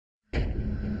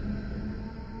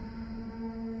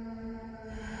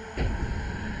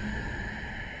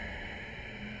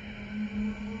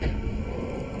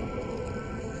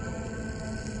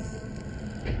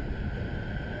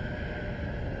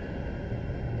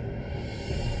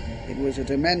was a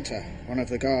Dementor, one of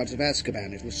the guards of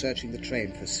Azkaban. It was searching the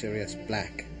train for Sirius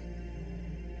Black.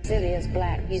 Sirius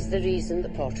Black is the reason the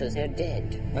Potters are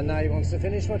dead. And now he wants to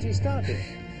finish what he started.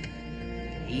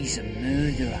 He's a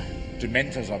murderer.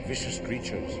 Dementors are vicious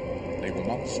creatures. They will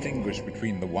not distinguish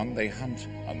between the one they hunt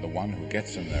and the one who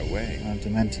gets in their way. Our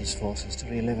Dementors force us to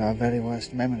relive our very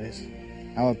worst memories.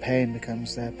 Our pain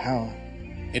becomes their power.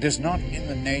 It is not in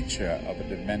the nature of a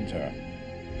Dementor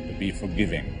to be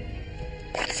forgiving.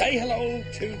 Say hello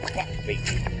to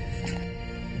Buckbeak.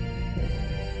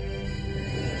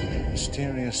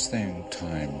 Mysterious thing,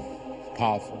 time.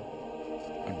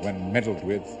 Powerful, and when meddled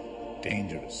with,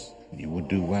 dangerous. You would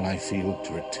do well, I feel,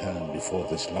 to return before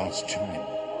this last chime.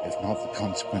 If not, the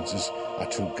consequences are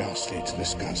too ghastly to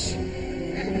discuss.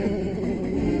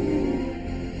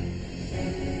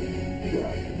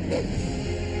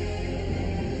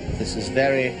 This is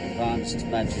very advanced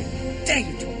magic. Dare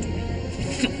you talk to me?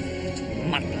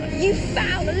 Muddler. You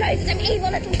foul, loathsome,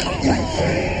 evil little cockroach!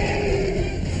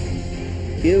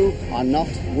 You are not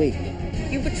weak.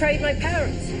 You betrayed my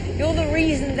parents. You're the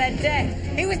reason they're dead.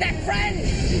 He was their friend!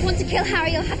 If you want to kill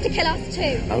Harry, you'll have to kill us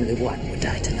too. Only one would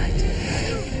die tonight.